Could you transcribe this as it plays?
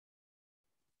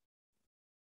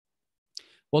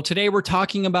Well, today we're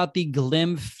talking about the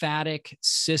glymphatic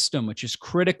system, which is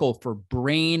critical for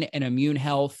brain and immune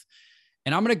health.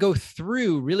 And I'm going to go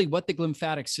through really what the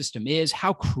glymphatic system is,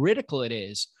 how critical it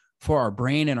is for our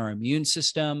brain and our immune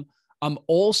system. I'm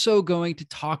also going to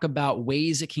talk about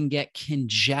ways it can get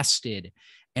congested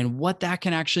and what that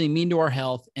can actually mean to our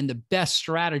health and the best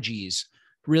strategies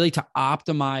really to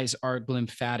optimize our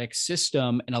glymphatic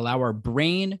system and allow our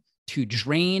brain to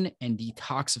drain and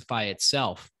detoxify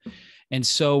itself. And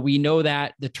so we know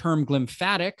that the term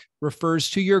glymphatic refers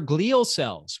to your glial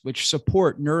cells, which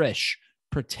support, nourish,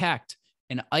 protect,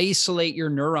 and isolate your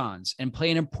neurons and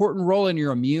play an important role in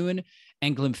your immune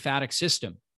and glymphatic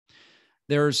system.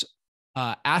 There's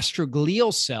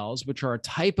astroglial cells, which are a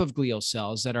type of glial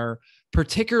cells that are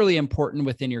particularly important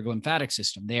within your glymphatic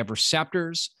system. They have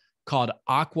receptors called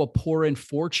aquaporin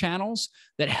 4 channels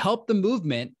that help the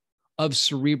movement of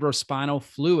cerebrospinal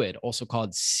fluid, also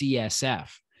called CSF.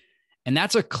 And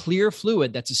that's a clear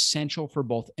fluid that's essential for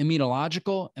both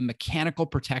immunological and mechanical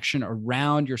protection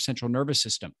around your central nervous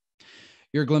system.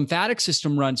 Your glymphatic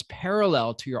system runs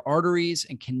parallel to your arteries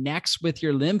and connects with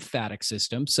your lymphatic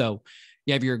system. So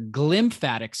you have your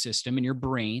glymphatic system in your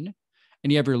brain,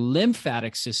 and you have your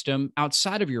lymphatic system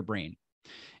outside of your brain.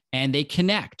 And they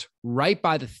connect right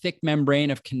by the thick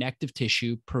membrane of connective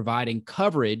tissue, providing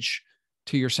coverage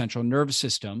to your central nervous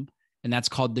system. And that's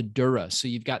called the dura. So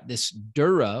you've got this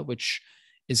dura, which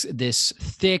is this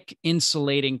thick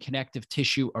insulating connective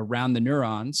tissue around the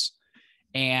neurons.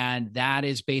 And that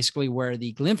is basically where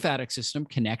the glymphatic system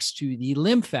connects to the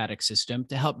lymphatic system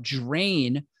to help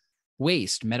drain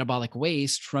waste, metabolic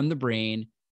waste from the brain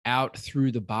out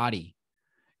through the body.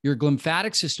 Your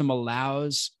glymphatic system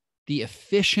allows the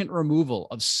efficient removal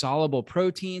of soluble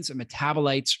proteins and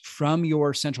metabolites from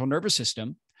your central nervous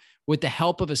system with the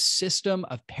help of a system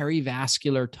of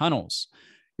perivascular tunnels.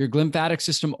 Your glymphatic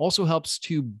system also helps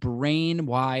to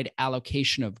brain-wide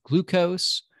allocation of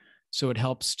glucose. So it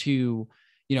helps to,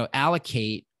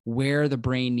 allocate where the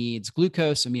brain needs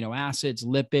glucose, amino acids,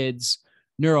 lipids,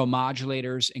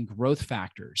 neuromodulators, and growth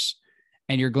factors.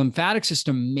 And your glymphatic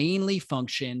system mainly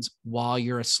functions while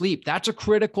you're asleep. That's a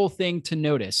critical thing to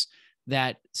notice,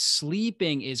 that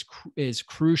sleeping is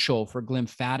crucial for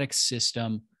glymphatic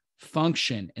system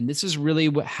function. And this is really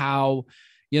how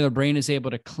the brain is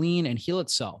able to clean and heal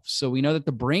itself. So we know that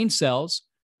the brain cells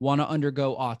want to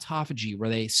undergo autophagy, where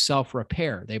they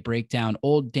self-repair. They break down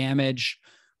old damaged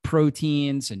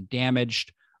proteins and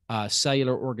damaged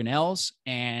cellular organelles,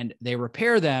 and they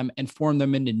repair them and form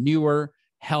them into newer,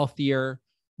 healthier,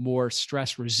 more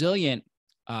stress-resilient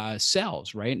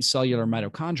cells, right? And cellular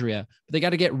mitochondria. But they got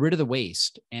to get rid of the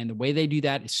waste. And the way they do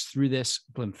that is through this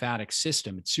glymphatic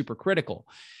system. It's super critical.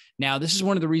 Now, this is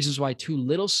one of the reasons why too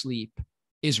little sleep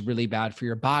is really bad for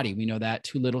your body. We know that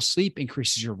too little sleep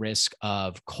increases your risk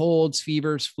of colds,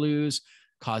 fevers, flus,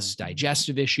 causes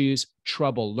digestive issues,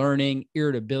 trouble learning,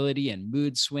 irritability, and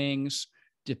mood swings,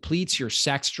 depletes your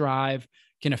sex drive,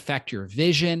 can affect your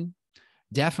vision,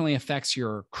 definitely affects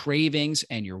your cravings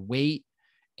and your weight,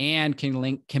 and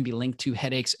can be linked to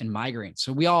headaches and migraines.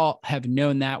 So we all have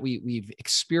known that. We've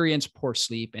experienced poor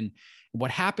sleep. And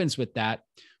what happens with that,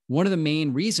 one of the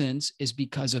main reasons is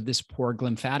because of this poor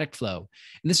glymphatic flow.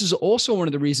 And this is also one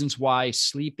of the reasons why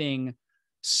sleeping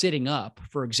sitting up,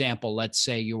 for example, let's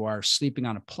say you are sleeping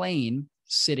on a plane,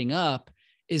 sitting up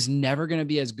is never going to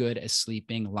be as good as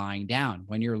sleeping lying down.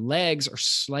 When your legs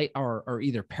are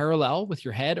either parallel with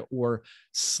your head or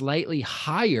slightly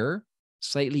higher,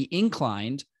 slightly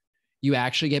inclined, you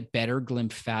actually get better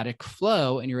glymphatic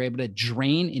flow and you're able to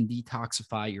drain and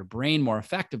detoxify your brain more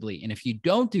effectively. And if you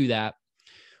don't do that,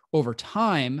 over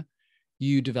time,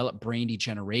 you develop brain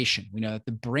degeneration. We know that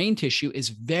the brain tissue is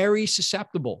very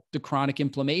susceptible to chronic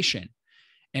inflammation.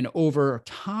 And over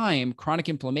time, chronic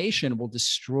inflammation will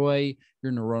destroy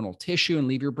your neuronal tissue and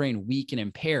leave your brain weak and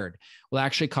impaired. Will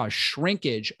actually cause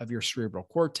shrinkage of your cerebral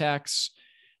cortex,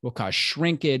 will cause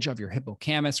shrinkage of your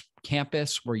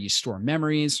hippocampus, where you store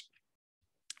memories.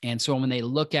 And so when they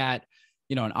look at,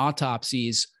 in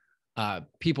autopsies,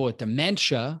 people with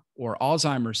dementia or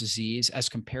Alzheimer's disease as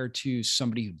compared to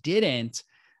somebody who didn't,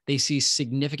 they see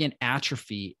significant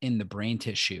atrophy in the brain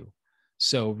tissue.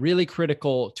 So really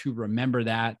critical to remember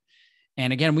that.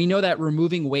 And again, we know that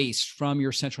removing waste from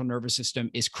your central nervous system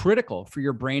is critical for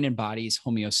your brain and body's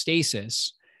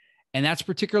homeostasis. And that's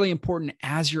particularly important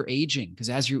as you're aging, because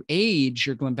as you age,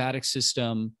 your glymphatic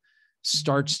system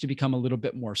starts to become a little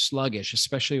bit more sluggish,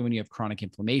 especially when you have chronic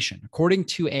inflammation. According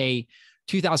to a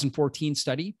 2014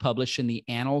 study published in the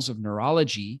Annals of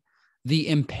Neurology, the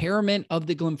impairment of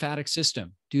the glymphatic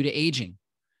system due to aging,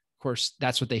 of course,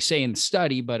 that's what they say in the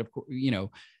study, but of course,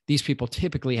 the these people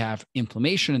typically have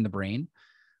inflammation in the brain,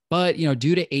 but,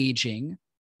 due to aging,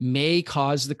 may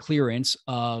cause the clearance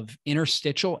of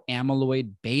interstitial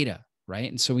amyloid beta,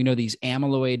 right? And so we know these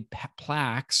amyloid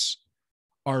plaques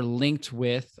are linked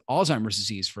with Alzheimer's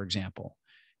disease, for example.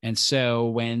 And so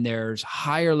when there's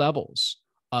higher levels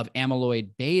of amyloid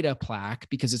beta plaque,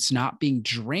 because it's not being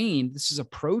drained, this is a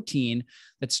protein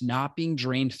that's not being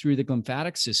drained through the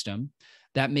glymphatic system,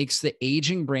 that makes the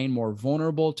aging brain more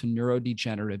vulnerable to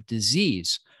neurodegenerative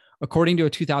disease. According to a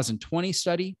 2020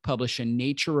 study published in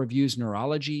Nature Reviews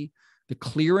Neurology, the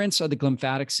clearance of the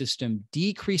glymphatic system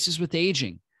decreases with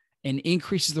aging and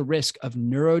increases the risk of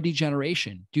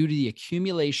neurodegeneration due to the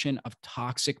accumulation of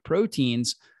toxic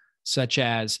proteins such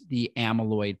as the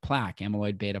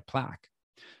amyloid beta plaque.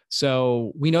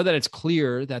 So we know that it's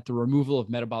clear that the removal of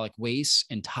metabolic waste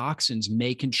and toxins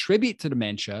may contribute to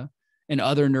dementia and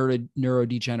other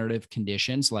neurodegenerative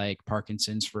conditions like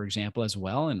Parkinson's, for example, as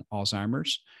well, and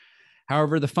Alzheimer's.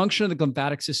 However, the function of the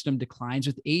glymphatic system declines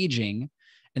with aging,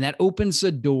 and that opens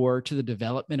the door to the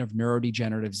development of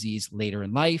neurodegenerative disease later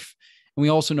in life. And we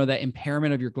also know that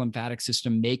impairment of your glymphatic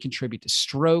system may contribute to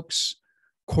strokes,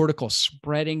 cortical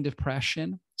spreading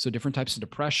depression, so different types of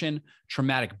depression,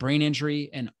 traumatic brain injury,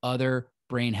 and other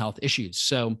brain health issues.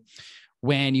 So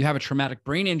when you have a traumatic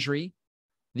brain injury,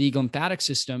 the glymphatic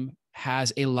system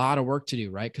has a lot of work to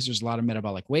do, right? Because there's a lot of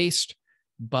metabolic waste,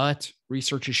 but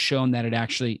research has shown that it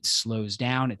actually slows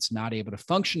down. It's not able to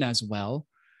function as well.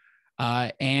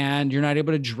 And you're not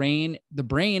able to drain the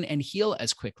brain and heal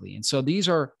as quickly. And so these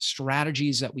are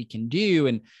strategies that we can do.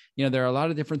 And, there are a lot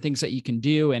of different things that you can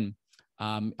do. And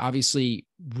obviously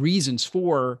reasons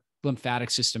for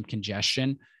lymphatic system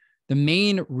congestion. The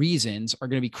main reasons are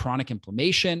going to be chronic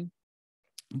inflammation,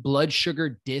 blood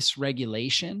sugar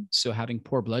dysregulation, so having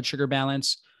poor blood sugar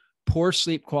balance, poor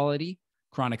sleep quality,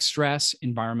 chronic stress,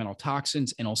 environmental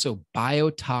toxins, and also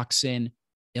biotoxin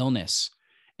illness.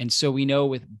 And so we know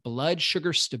with blood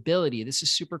sugar stability, this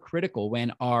is super critical.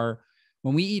 When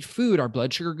we eat food, our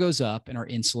blood sugar goes up and our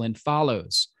insulin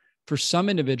follows. For some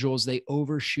individuals, they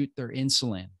overshoot their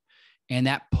insulin, and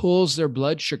that pulls their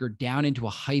blood sugar down into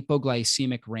a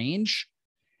hypoglycemic range.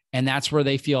 And that's where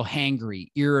they feel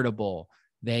hangry, irritable.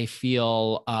 They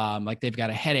feel like they've got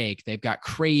a headache. They've got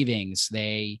cravings.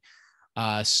 They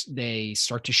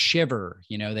start to shiver.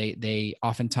 They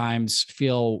oftentimes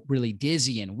feel really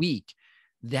dizzy and weak.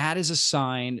 That is a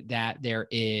sign that there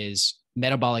is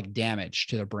metabolic damage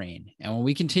to the brain. And when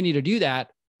we continue to do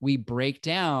that, we break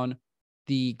down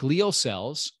the glial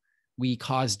cells, we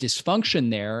cause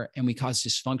dysfunction there, and we cause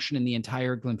dysfunction in the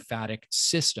entire glymphatic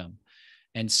system.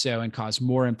 And cause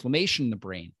more inflammation in the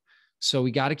brain. So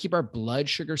we got to keep our blood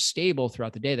sugar stable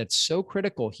throughout the day. That's so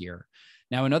critical here.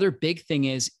 Now, another big thing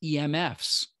is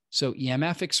EMFs. So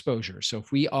EMF exposure. So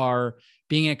if we are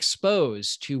being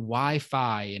exposed to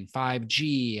Wi-Fi and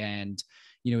 5G, and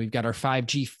we've got our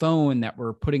 5G phone that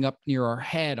we're putting up near our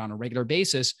head on a regular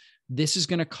basis, this is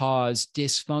going to cause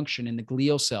dysfunction in the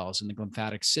glial cells in the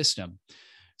glymphatic system.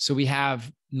 So we have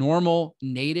normal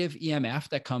native EMF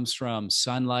that comes from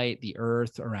sunlight, the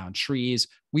earth, around trees.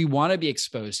 We want to be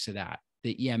exposed to that,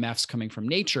 the EMFs coming from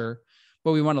nature,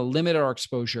 but we want to limit our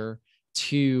exposure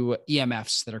to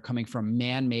EMFs that are coming from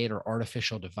man-made or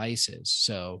artificial devices.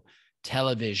 So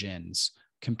televisions,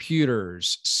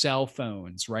 computers, cell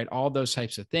phones, right? All those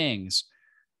types of things.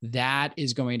 That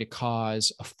is going to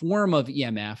cause a form of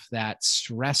EMF that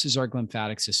stresses our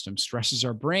glymphatic system, stresses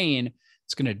our brain.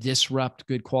 It's going to disrupt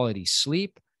good quality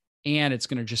sleep, and it's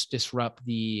going to just disrupt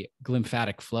the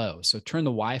glymphatic flow. So turn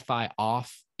the Wi-Fi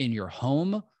off in your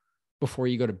home before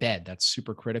you go to bed. That's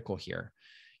super critical here.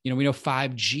 We know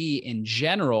 5G in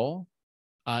general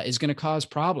is going to cause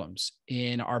problems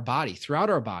in our body, throughout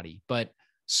our body, but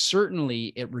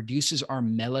certainly it reduces our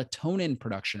melatonin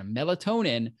production. And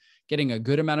melatonin, getting a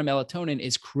good amount of melatonin,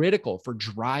 is critical for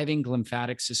driving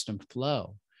glymphatic system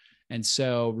flow. And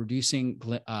so reducing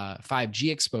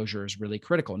 5G exposure is really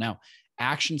critical. Now,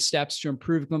 action steps to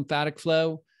improve glymphatic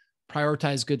flow: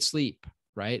 prioritize good sleep,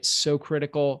 right? So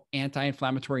critical.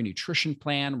 Anti-inflammatory nutrition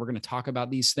plan. We're going to talk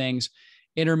about these things.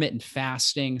 Intermittent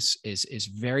fasting is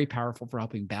very powerful for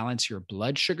helping balance your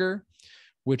blood sugar,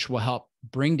 which will help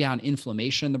bring down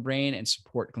inflammation in the brain and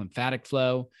support glymphatic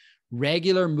flow.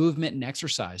 Regular movement and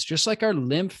exercise. Just like our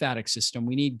lymphatic system,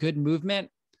 we need good movement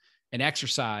and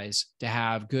exercise to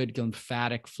have good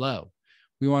glymphatic flow.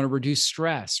 We want to reduce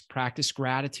stress, practice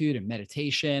gratitude and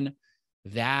meditation.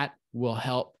 That will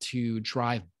help to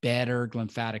drive better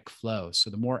glymphatic flow. So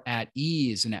the more at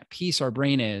ease and at peace our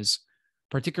brain is,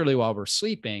 particularly while we're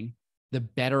sleeping, the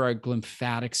better our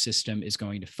glymphatic system is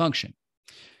going to function.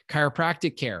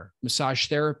 Chiropractic care, massage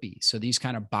therapy. So these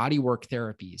kind of body work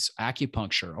therapies,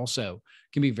 acupuncture also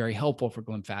can be very helpful for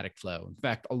glymphatic flow. In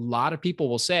fact, a lot of people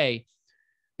will say,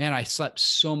 man, I slept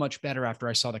so much better after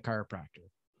I saw the chiropractor,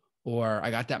 or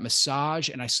I got that massage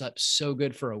and I slept so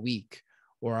good for a week,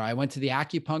 or I went to the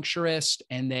acupuncturist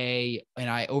and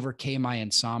I overcame my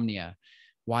insomnia.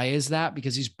 Why is that?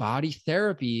 Because these body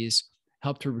therapies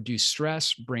help to reduce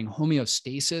stress, bring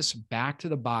homeostasis back to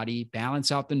the body,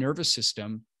 balance out the nervous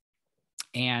system,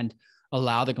 and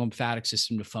allow the lymphatic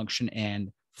system to function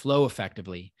and flow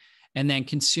effectively. And then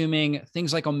consuming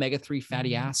things like omega-3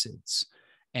 fatty acids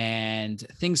and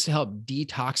things to help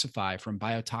detoxify from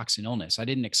biotoxin illness. I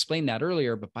didn't explain that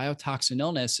earlier, but biotoxin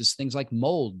illness is things like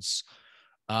molds.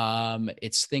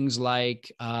 It's things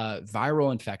like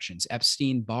viral infections,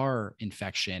 Epstein-Barr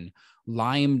infection,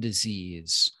 Lyme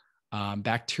disease,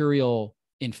 bacterial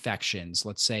infections,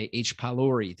 let's say H.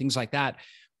 pylori, things like that,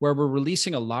 where we're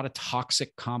releasing a lot of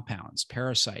toxic compounds,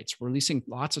 parasites. We're releasing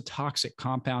lots of toxic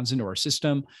compounds into our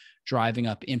system, driving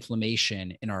up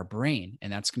inflammation in our brain,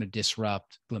 and that's going to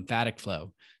disrupt lymphatic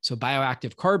flow. So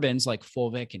bioactive carbons like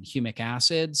fulvic and humic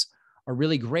acids are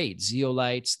really great.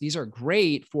 Zeolites, these are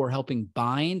great for helping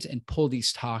bind and pull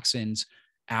these toxins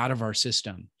out of our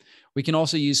system. We can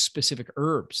also use specific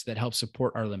herbs that help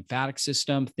support our lymphatic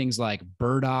system. Things like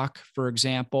burdock, for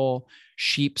example,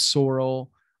 sheep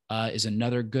sorrel is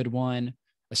another good one.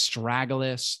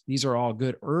 Astragalus, these are all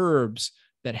good herbs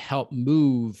that help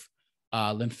move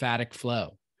lymphatic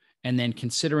flow. And then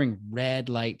considering red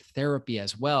light therapy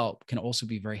as well can also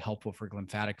be very helpful for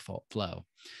lymphatic flow.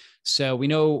 So we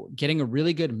know getting a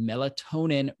really good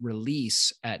melatonin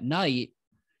release at night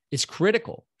is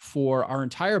critical for our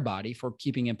entire body, for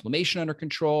keeping inflammation under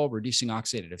control, reducing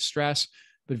oxidative stress,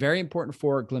 but very important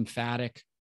for lymphatic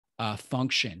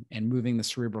function and moving the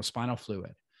cerebral spinal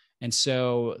fluid. And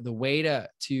so the way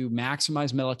to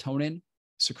maximize melatonin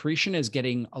secretion is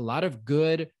getting a lot of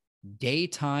good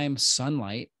daytime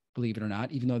sunlight, believe it or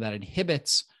not, even though that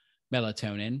inhibits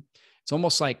melatonin. It's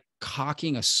almost like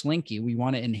cocking a slinky. We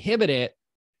want to inhibit it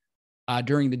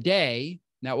during the day.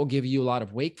 That will give you a lot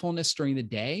of wakefulness during the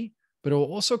day, but it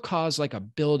will also cause like a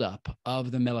buildup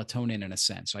of the melatonin in a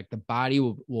sense. Like the body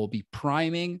will be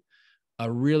priming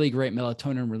a really great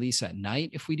melatonin release at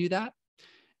night if we do that.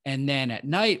 And then at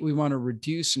night, we want to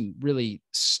reduce and really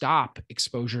stop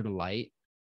exposure to light,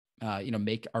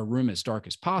 make our room as dark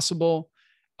as possible.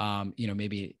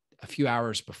 Maybe a few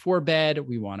hours before bed,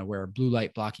 we want to wear blue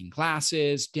light blocking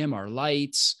glasses, dim our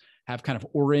lights, have kind of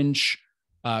orange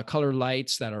color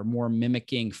lights that are more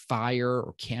mimicking fire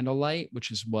or candlelight, which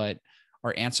is what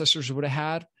our ancestors would have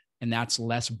had. And that's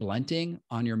less blunting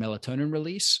on your melatonin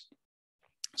release.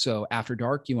 So after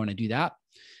dark, you want to do that.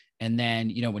 And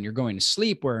then, when you're going to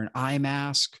sleep, wear an eye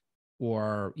mask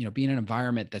or, be in an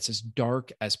environment that's as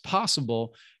dark as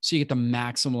possible so you get the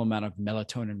maximal amount of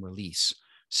melatonin release.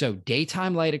 So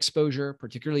daytime light exposure,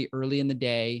 particularly early in the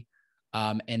day,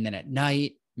 and then at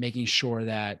night, making sure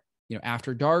that,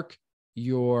 after dark,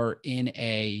 you're in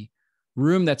a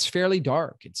room that's fairly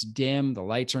dark. It's dim. The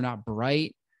lights are not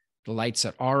bright. The lights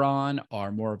that are on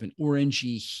are more of an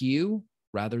orangey hue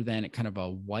rather than kind of a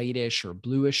whitish or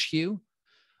bluish hue.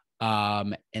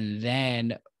 And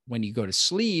then when you go to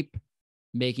sleep,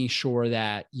 making sure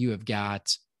that you have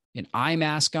got an eye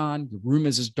mask on, your room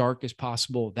is as dark as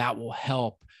possible. That will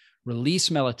help release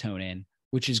melatonin,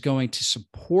 which is going to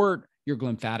support your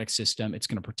glymphatic system. It's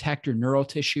going to protect your neural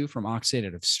tissue from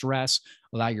oxidative stress,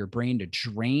 allow your brain to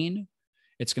drain.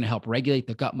 It's going to help regulate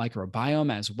the gut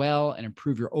microbiome as well and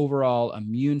improve your overall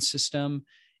immune system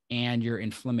and your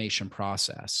inflammation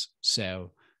process.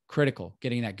 So critical,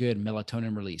 getting that good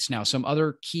melatonin release. Now, some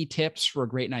other key tips for a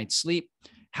great night's sleep: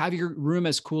 have your room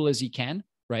as cool as you can,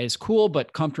 right? As cool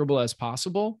but comfortable as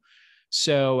possible.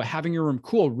 So having your room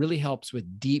cool really helps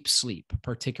with deep sleep,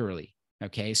 particularly.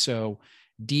 Okay. So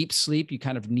deep sleep, you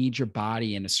kind of need your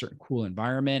body in a certain cool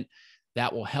environment.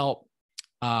 That will help.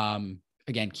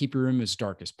 Again, keep your room as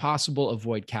dark as possible.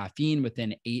 Avoid caffeine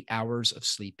within 8 hours of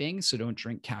sleeping. So don't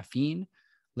drink caffeine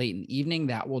late in the evening.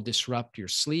 That will disrupt your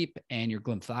sleep and your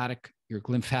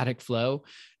glymphatic flow.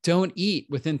 Don't eat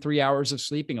within 3 hours of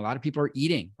sleeping. A lot of people are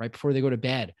eating right before they go to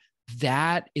bed.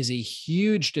 That is a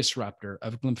huge disruptor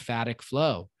of glymphatic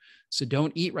flow. So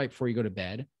don't eat right before you go to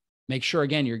bed. Make sure,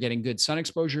 again, you're getting good sun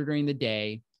exposure during the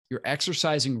day. You're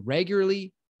exercising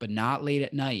regularly, but not late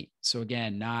at night. So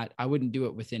again, I wouldn't do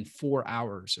it within 4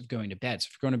 hours of going to bed. So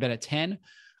if you're going to bed at 10,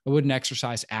 I wouldn't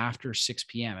exercise after 6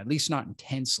 p.m., at least not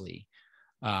intensely.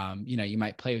 You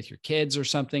might play with your kids or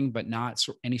something, but not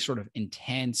any sort of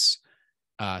intense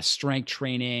strength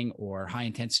training or high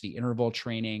intensity interval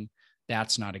training.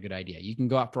 that's not a good idea. You can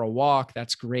go out for a walk.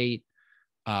 That's great.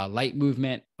 Light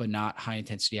movement, but not high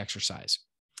intensity exercise.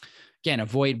 Again,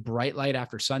 avoid bright light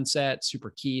after sunset,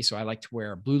 super key. So I like to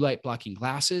wear blue light blocking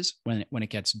glasses when it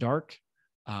gets dark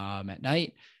at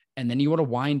night. And then you want to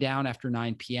wind down after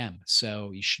 9 p.m.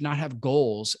 So you should not have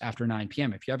goals after 9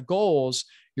 p.m. If you have goals,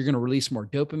 you're going to release more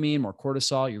dopamine, more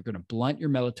cortisol. You're going to blunt your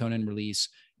melatonin release.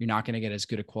 You're not going to get as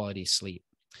good a quality sleep.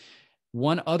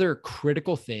 One other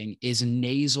critical thing is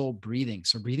nasal breathing.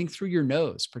 So breathing through your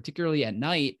nose, particularly at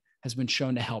night, has been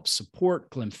shown to help support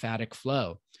glymphatic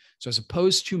flow. So as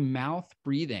opposed to mouth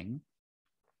breathing,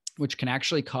 which can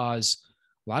actually cause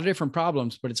a lot of different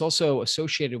problems, but it's also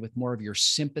associated with more of your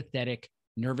sympathetic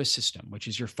nervous system, which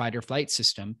is your fight or flight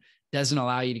system, doesn't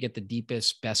allow you to get the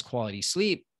deepest, best quality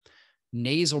sleep.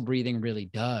 Nasal breathing really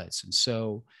does. And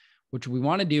so what we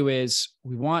want to do is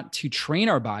we want to train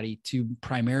our body to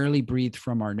primarily breathe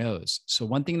from our nose. So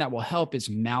one thing that will help is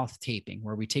mouth taping,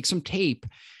 where we take some tape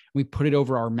and we put it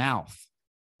over our mouth.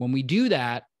 When we do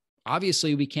that,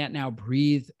 obviously we can't now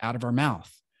breathe out of our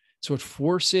mouth. So it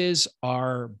forces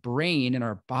our brain and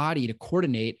our body to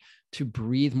coordinate to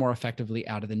breathe more effectively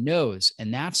out of the nose.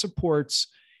 And that supports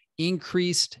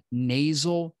increased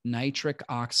nasal nitric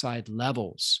oxide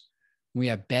levels. When we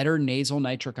have better nasal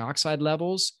nitric oxide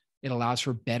levels, it allows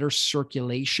for better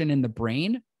circulation in the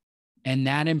brain, and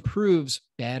that improves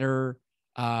better,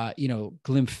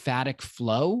 glymphatic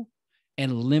flow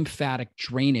and lymphatic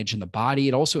drainage in the body.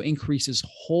 It also increases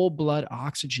whole blood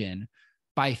oxygen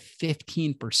by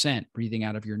 15% breathing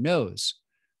out of your nose.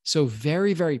 So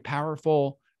very, very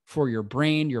powerful for your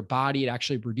brain, your body. It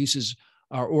actually reduces,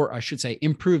 or I should say,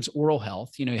 improves oral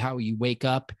health. You know, how you wake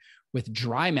up with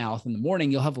dry mouth in the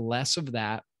morning, you'll have less of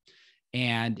that.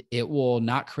 And it will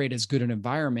not create as good an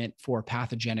environment for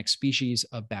pathogenic species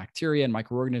of bacteria and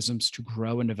microorganisms to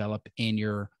grow and develop in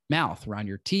your mouth, around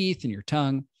your teeth and your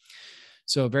tongue.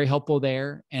 So very helpful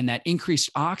there. And that increased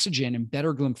oxygen and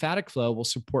better glymphatic flow will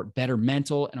support better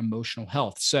mental and emotional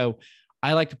health. So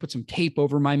I like to put some tape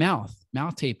over my mouth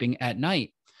taping at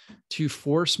night, to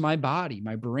force my body,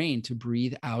 my brain, to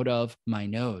breathe out of my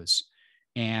nose.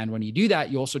 And when you do that,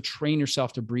 you also train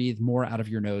yourself to breathe more out of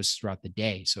your nose throughout the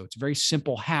day. So it's a very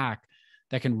simple hack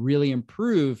that can really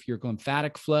improve your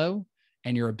glymphatic flow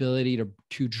and your ability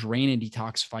to drain and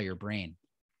detoxify your brain.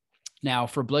 Now,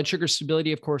 for blood sugar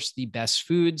stability, of course, the best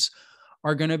foods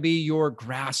are going to be your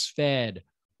grass-fed,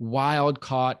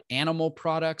 wild-caught animal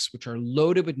products, which are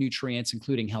loaded with nutrients,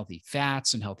 including healthy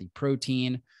fats and healthy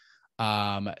protein.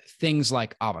 Things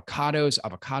like avocados,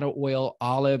 avocado oil,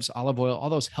 olives, olive oil,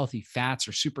 all those healthy fats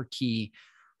are super key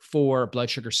for blood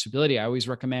sugar stability. I always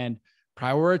recommend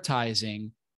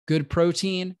prioritizing good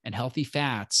protein and healthy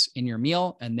fats in your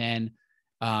meal, and then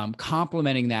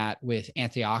complementing that with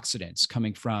antioxidants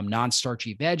coming from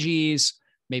non-starchy veggies,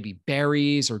 maybe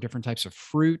berries or different types of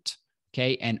fruit,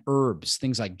 okay, and herbs,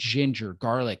 things like ginger,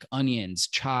 garlic, onions,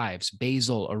 chives,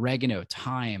 basil, oregano,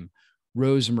 thyme,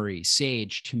 rosemary,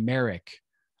 sage, turmeric,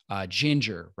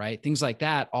 ginger, right? Things like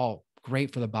that, all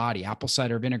great for the body. Apple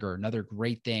cider vinegar, another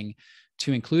great thing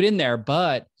to include in there.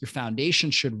 But your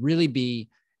foundation should really be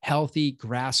healthy,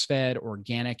 grass-fed,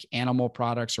 organic animal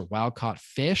products or wild-caught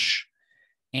fish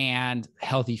and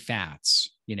healthy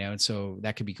fats, and so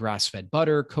that could be grass-fed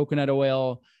butter, coconut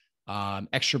oil,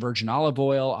 extra virgin olive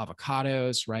oil,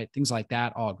 avocados, right? Things like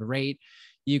that, all great.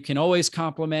 You can always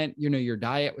complement, your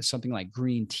diet with something like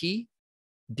green tea,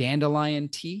 dandelion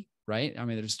tea, right? I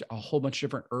mean, there's a whole bunch of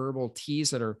different herbal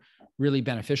teas that are really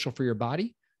beneficial for your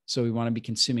body. So we want to be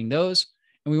consuming those.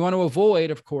 And we want to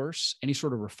avoid, of course, any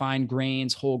sort of refined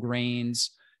grains, whole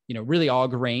grains, really all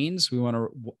grains. We want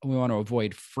to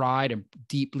avoid fried and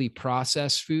deeply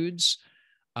processed foods.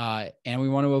 And we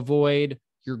want to avoid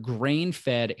your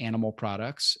grain-fed animal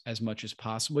products as much as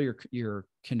possible, your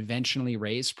conventionally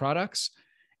raised products,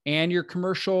 and your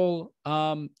commercial,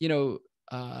 vegetable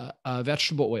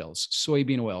oils,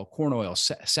 soybean oil, corn oil,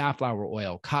 safflower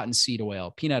oil, cottonseed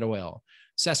oil, peanut oil,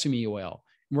 sesame oil.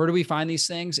 Where do we find these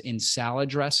things? In salad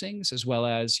dressings, as well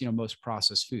as, most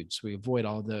processed foods. So we avoid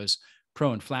all of those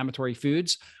pro-inflammatory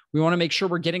foods. We want to make sure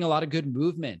we're getting a lot of good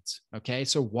movement. Okay.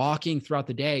 So walking throughout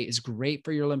the day is great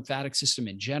for your lymphatic system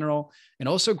in general, and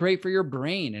also great for your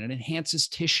brain. And it enhances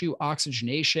tissue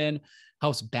oxygenation,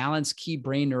 helps balance key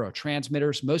brain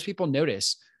neurotransmitters. Most people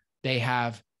notice they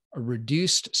have a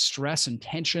reduced stress and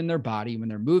tension in their body when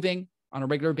they're moving on a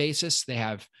regular basis. They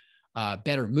have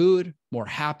better mood, more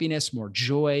happiness, more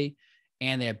joy,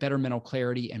 and they have better mental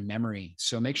clarity and memory.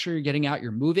 So make sure you're getting out,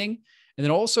 you're moving, and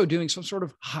then also doing some sort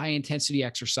of high intensity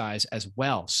exercise as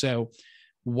well. So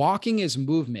walking is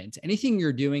movement. Anything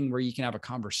you're doing where you can have a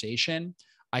conversation,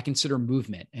 I consider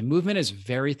movement, and movement is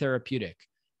very therapeutic.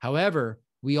 However,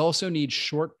 we also need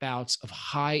short bouts of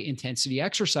high intensity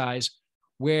exercise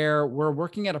where we're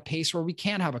working at a pace where we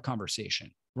can't have a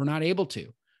conversation. We're not able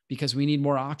to because we need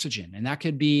more oxygen. And that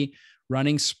could be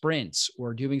running sprints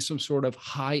or doing some sort of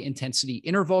high intensity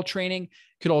interval training.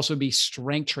 Could also be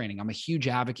strength training. I'm a huge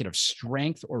advocate of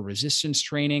strength or resistance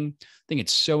training. I think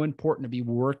it's so important to be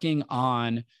working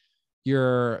on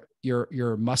your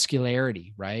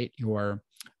muscularity, right?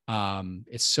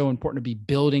 It's so important to be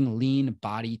building lean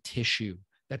body tissue.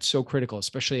 That's so critical,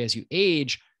 especially as you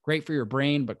age. Great for your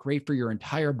brain, but great for your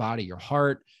entire body, your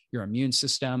heart, your immune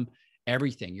system,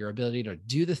 everything, your ability to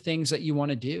do the things that you want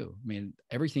to do. I mean,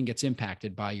 everything gets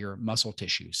impacted by your muscle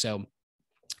tissue. So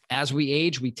as we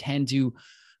age, we tend to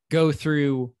go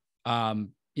through,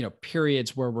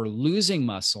 periods where we're losing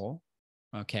muscle.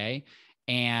 Okay.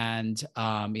 And,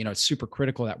 it's super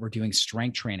critical that we're doing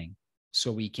strength training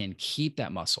so we can keep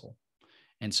that muscle.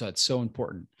 And so it's so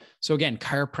important. So again,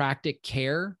 chiropractic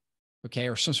care, okay,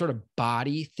 or some sort of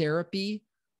body therapy.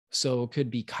 So it could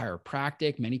be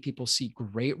chiropractic. Many people see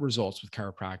great results with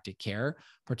chiropractic care,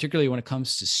 particularly when it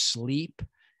comes to sleep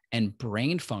and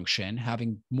brain function,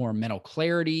 having more mental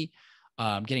clarity,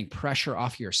 getting pressure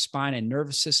off your spine and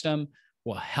nervous system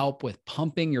will help with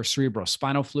pumping your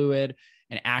cerebrospinal fluid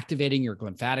and activating your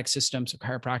glymphatic system. So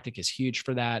chiropractic is huge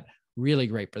for that. Really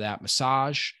great for that.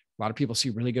 Massage. A lot of people see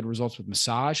really good results with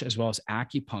massage as well as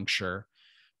acupuncture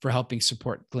for helping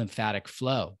support glymphatic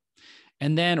flow.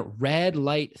 And then red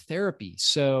light therapy.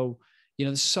 So,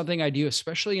 this is something I do,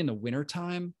 especially in the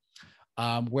wintertime,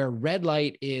 where red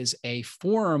light is a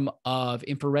form of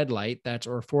infrared light,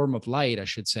 or a form of light, I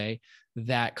should say,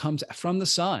 that comes from the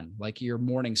sun, like your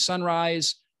morning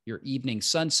sunrise, your evening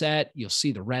sunset. You'll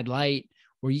see the red light,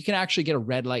 where you can actually get a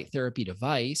red light therapy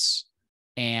device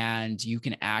and you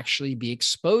can actually be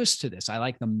exposed to this. I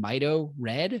like the Mito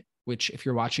Red, which if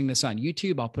you're watching this on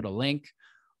YouTube, I'll put a link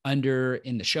in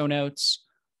the show notes,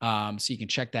 so you can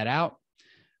check that out.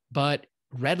 But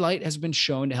red light has been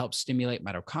shown to help stimulate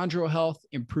mitochondrial health,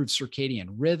 improve circadian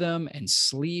rhythm and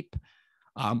sleep,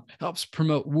 helps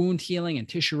promote wound healing and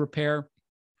tissue repair.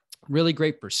 Really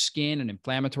great for skin and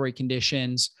inflammatory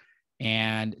conditions.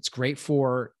 And it's great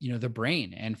for, the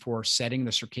brain and for setting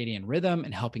the circadian rhythm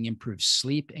and helping improve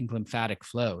sleep and glymphatic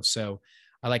flow. So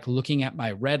I like looking at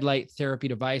my red light therapy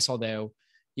device, although,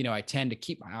 I tend to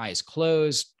keep my eyes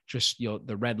closed. Just,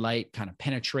 the red light kind of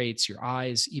penetrates your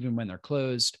eyes even when they're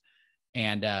closed.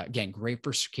 And again, great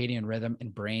for circadian rhythm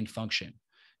and brain function.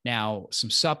 Now,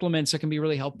 some supplements that can be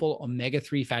really helpful: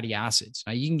 omega-3 fatty acids.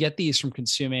 Now, you can get these from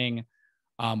consuming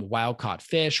wild-caught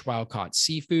fish, wild-caught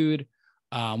seafood.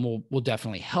 Will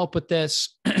definitely help with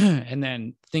this. And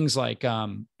then things like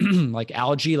like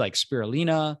algae, like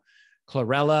spirulina,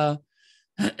 chlorella,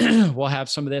 we'll have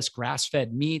some of this,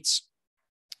 grass-fed meats,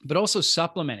 but also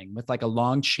supplementing with like a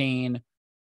long chain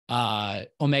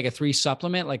omega-3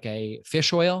 supplement, like a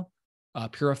fish oil,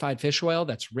 purified fish oil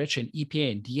that's rich in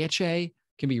EPA and DHA,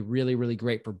 can be really, really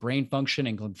great for brain function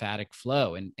and glymphatic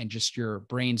flow and just your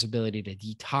brain's ability to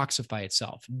detoxify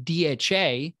itself.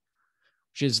 DHA,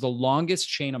 which is the longest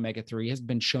chain omega-3, has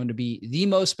been shown to be the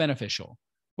most beneficial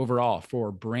overall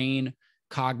for brain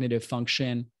cognitive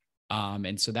function.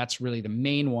 And so that's really the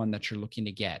main one that you're looking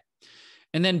to get.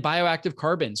 And then bioactive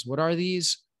carbons. What are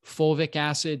these? Fulvic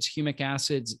acids, humic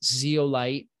acids,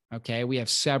 zeolite. Okay, we have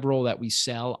several that we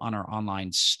sell on our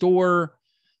online store.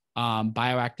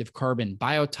 Bioactive carbon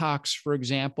biotox, for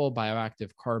example,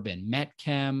 bioactive carbon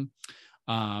metchem,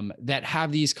 that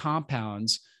have these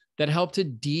compounds that help to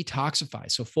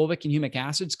detoxify. So fulvic and humic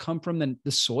acids come from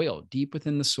the soil, deep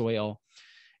within the soil,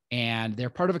 and they're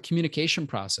part of a communication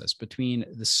process between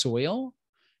the soil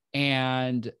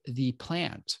and the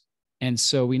plant. And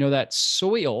so we know that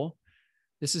soil,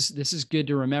 this is good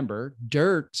to remember,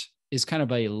 dirt is kind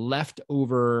of a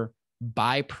leftover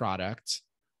byproduct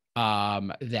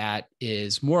that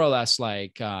is more or less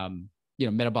like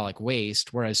metabolic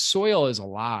waste, whereas soil is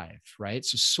alive, right?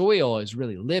 So soil is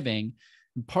really living.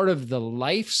 And part of the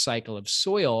life cycle of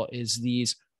soil is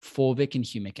these fulvic and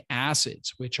humic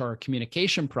acids, which are a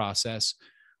communication process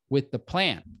with the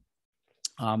plant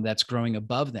that's growing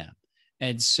above them.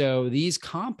 And so these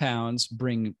compounds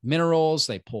bring minerals,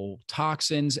 they pull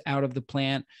toxins out of the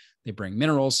plant, they bring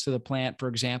minerals to the plant, for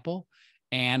example.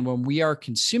 And when we are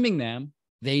consuming them,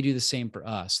 they do the same for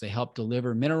us. They help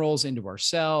deliver minerals into our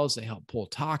cells, they help pull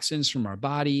toxins from our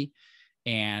body,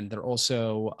 and they're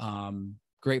also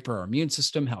great for our immune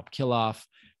system, help kill off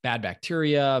bad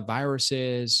bacteria,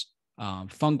 viruses,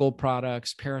 fungal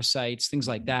products, parasites, things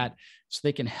like that. So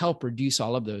they can help reduce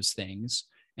all of those things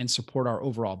and support our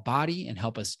overall body and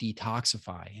help us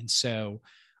detoxify. And so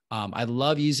I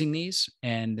love using these,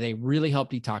 and they really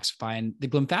help detoxify. And the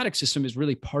glymphatic system is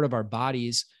really part of our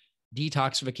body's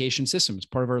detoxification system. It's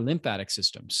part of our lymphatic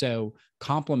system. So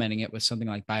complementing it with something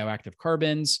like bioactive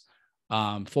carbons,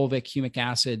 fulvic, humic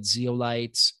acid,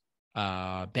 zeolites,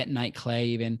 bentonite clay,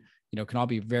 even, can all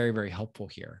be very, very helpful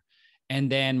here. And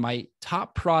then my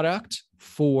top product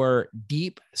for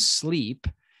deep sleep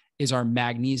is our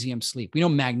magnesium sleep. We know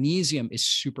magnesium is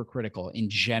super critical in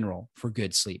general for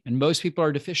good sleep. And most people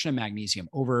are deficient in magnesium.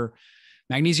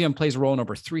 Magnesium plays a role in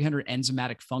over 300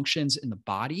 enzymatic functions in the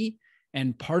body.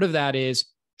 And part of that is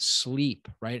sleep,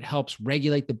 right? It helps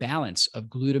regulate the balance of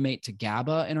glutamate to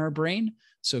GABA in our brain.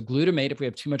 So glutamate, if we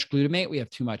have too much glutamate, we have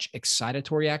too much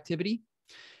excitatory activity.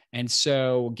 And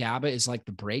so GABA is like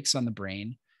the brakes on the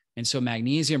brain. And so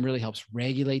magnesium really helps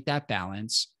regulate that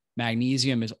balance.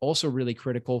 Magnesium is also really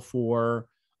critical for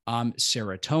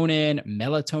serotonin,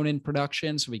 melatonin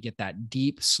production. So we get that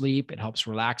deep sleep. It helps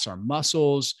relax our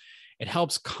muscles. It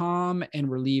helps calm and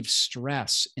relieve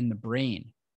stress in the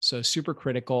brain. So super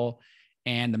critical.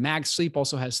 And the mag sleep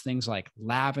also has things like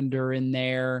lavender in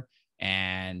there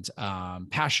and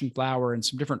passion flower and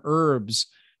some different herbs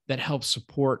that help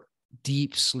support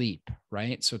deep sleep,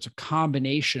 right? So it's a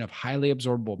combination of highly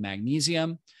absorbable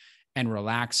magnesium and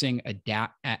relaxing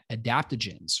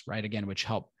adaptogens, right? Again, which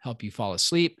help you fall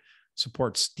asleep,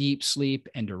 supports deep sleep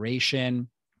and duration,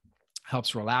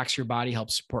 helps relax your body,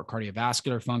 helps support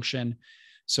cardiovascular function.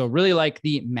 So really like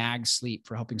the mag sleep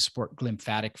for helping support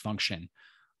glymphatic function.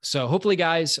 So hopefully,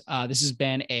 guys, this has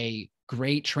been a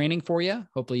great training for you.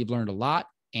 Hopefully you've learned a lot,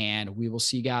 and we will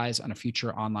see you guys on a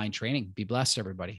future online training. Be blessed, everybody.